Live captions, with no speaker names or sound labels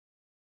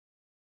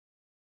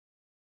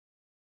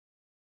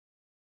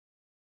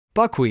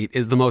Buckwheat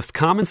is the most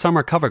common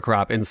summer cover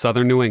crop in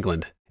southern New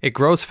England. It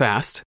grows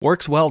fast,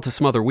 works well to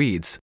smother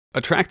weeds,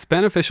 attracts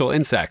beneficial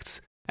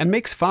insects, and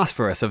makes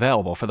phosphorus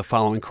available for the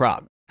following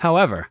crop.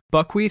 However,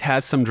 buckwheat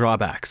has some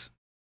drawbacks.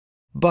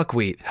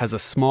 Buckwheat has a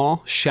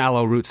small,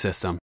 shallow root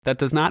system that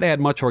does not add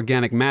much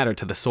organic matter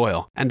to the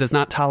soil and does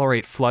not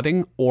tolerate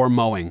flooding or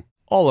mowing,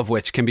 all of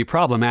which can be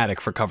problematic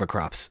for cover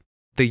crops.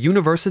 The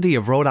University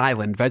of Rhode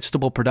Island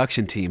vegetable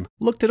production team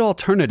looked at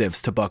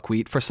alternatives to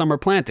buckwheat for summer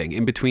planting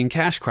in between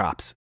cash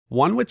crops.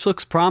 One which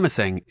looks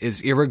promising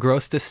is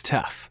Irrigrostis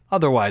teff,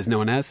 otherwise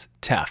known as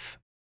teff.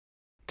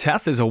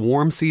 Teff is a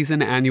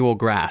warm-season annual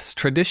grass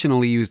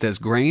traditionally used as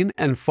grain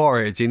and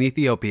forage in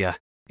Ethiopia.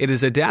 It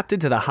is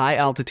adapted to the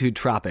high-altitude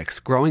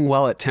tropics, growing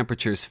well at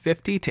temperatures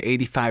 50 to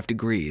 85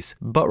 degrees,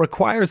 but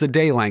requires a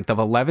day length of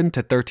 11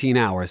 to 13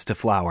 hours to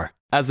flower.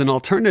 As an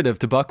alternative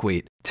to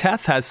buckwheat,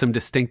 teff has some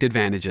distinct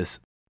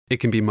advantages. It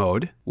can be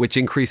mowed, which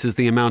increases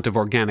the amount of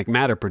organic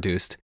matter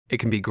produced. It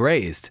can be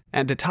grazed,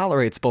 and it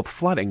tolerates both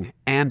flooding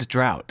and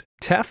drought.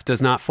 Teff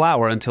does not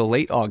flower until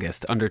late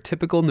August under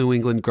typical New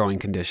England growing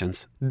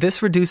conditions.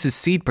 This reduces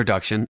seed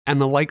production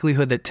and the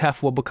likelihood that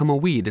teff will become a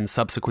weed in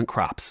subsequent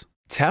crops.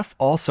 Teff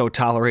also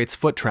tolerates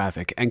foot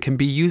traffic and can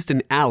be used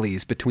in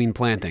alleys between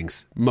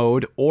plantings,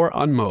 mowed or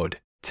unmowed.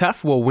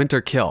 Teff will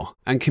winter kill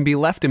and can be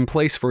left in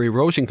place for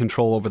erosion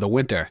control over the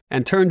winter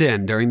and turned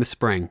in during the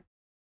spring.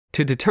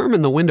 To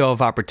determine the window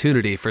of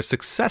opportunity for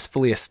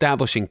successfully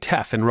establishing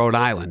teff in Rhode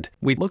Island,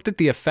 we looked at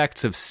the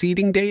effects of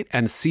seeding date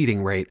and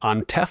seeding rate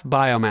on teff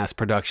biomass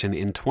production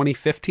in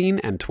 2015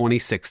 and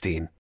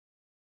 2016.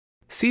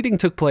 Seeding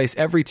took place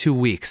every 2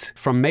 weeks,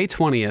 from May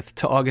 20th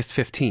to August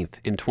 15th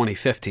in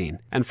 2015,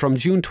 and from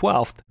June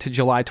 12th to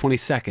July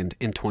 22nd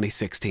in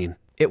 2016.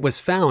 It was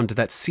found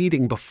that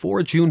seeding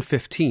before June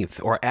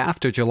 15th or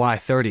after July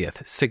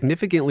 30th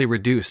significantly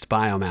reduced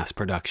biomass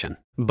production.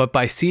 But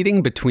by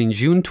seeding between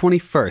June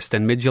 21st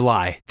and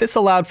mid-July, this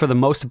allowed for the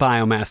most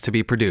biomass to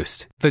be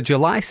produced. The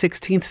July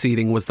 16th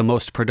seeding was the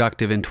most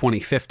productive in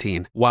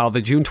 2015, while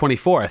the June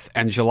 24th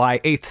and July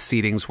 8th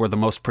seedings were the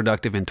most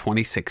productive in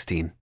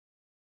 2016.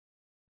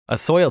 A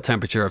soil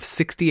temperature of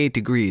 68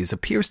 degrees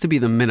appears to be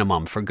the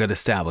minimum for good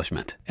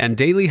establishment, and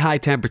daily high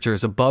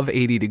temperatures above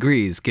 80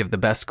 degrees give the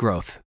best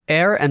growth.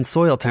 Air and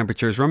soil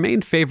temperatures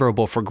remained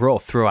favorable for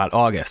growth throughout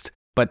August,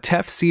 but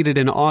teff seeded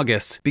in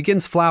August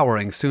begins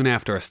flowering soon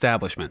after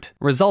establishment,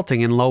 resulting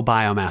in low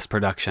biomass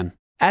production.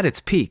 At its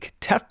peak,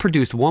 teff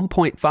produced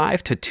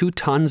 1.5 to 2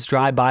 tons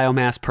dry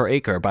biomass per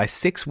acre by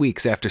 6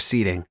 weeks after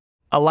seeding.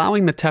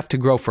 Allowing the teff to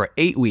grow for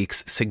 8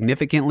 weeks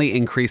significantly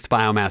increased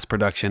biomass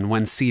production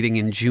when seeding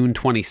in June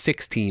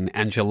 2016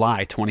 and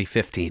July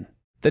 2015.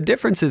 The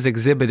differences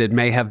exhibited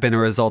may have been a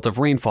result of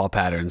rainfall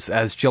patterns,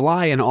 as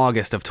July and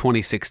August of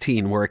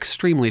 2016 were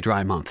extremely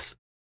dry months.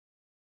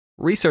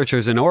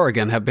 Researchers in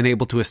Oregon have been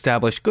able to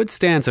establish good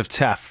stands of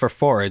teff for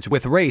forage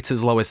with rates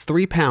as low as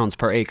 3 pounds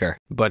per acre.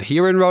 But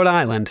here in Rhode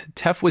Island,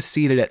 teff was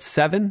seeded at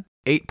 7,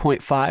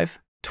 8.5,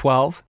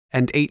 12,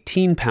 and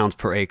 18 pounds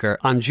per acre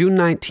on June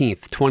 19,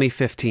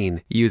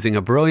 2015, using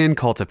a Brilliant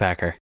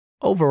cultipacker.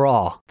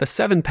 Overall, the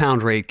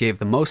 7-pound rate gave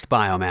the most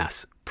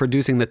biomass,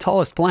 producing the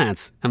tallest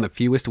plants and the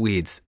fewest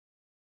weeds.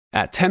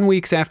 At 10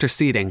 weeks after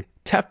seeding,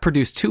 teff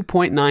produced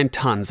 2.9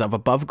 tons of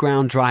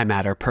above-ground dry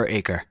matter per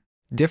acre.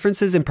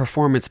 Differences in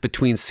performance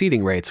between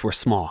seeding rates were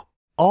small.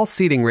 All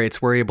seeding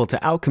rates were able to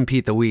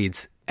outcompete the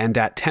weeds, and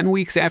at 10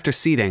 weeks after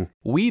seeding,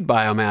 weed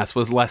biomass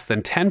was less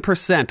than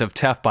 10% of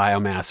teff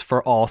biomass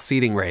for all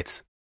seeding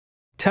rates.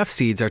 Teff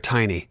seeds are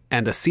tiny,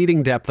 and a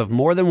seeding depth of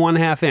more than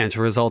 1/2 inch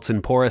results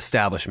in poor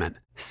establishment.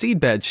 Seed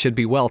beds should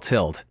be well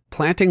tilled.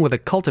 Planting with a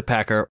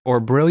cultipacker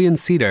or Brilliant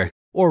seeder,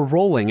 or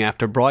rolling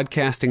after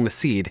broadcasting the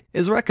seed,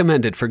 is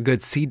recommended for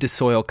good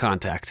seed-to-soil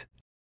contact.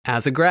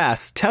 As a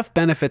grass, teff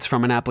benefits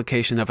from an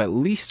application of at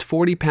least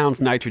 40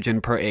 pounds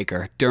nitrogen per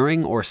acre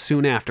during or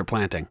soon after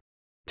planting.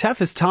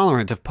 Teff is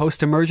tolerant of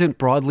post-emergent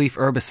broadleaf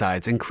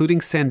herbicides, including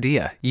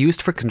Sandia,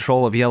 used for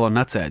control of yellow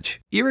nutsedge.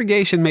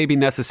 Irrigation may be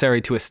necessary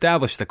to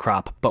establish the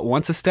crop, but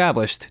once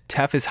established,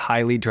 teff is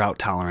highly drought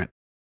tolerant.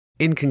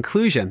 In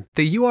conclusion,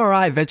 the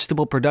URI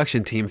vegetable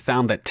production team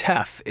found that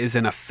teff is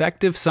an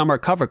effective summer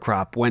cover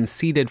crop when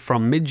seeded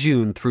from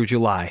mid-June through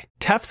July.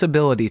 Teff's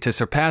ability to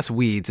surpass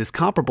weeds is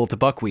comparable to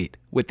buckwheat,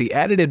 with the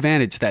added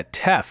advantage that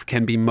teff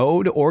can be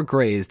mowed or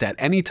grazed at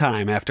any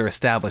time after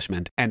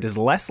establishment and is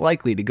less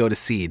likely to go to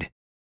seed.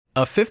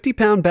 A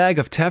 50-pound bag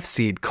of teff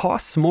seed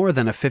costs more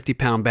than a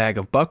 50-pound bag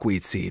of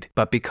buckwheat seed,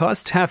 but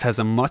because teff has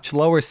a much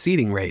lower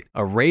seeding rate,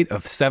 a rate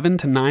of 7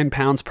 to 9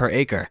 pounds per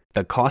acre,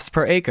 the cost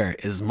per acre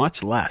is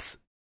much less.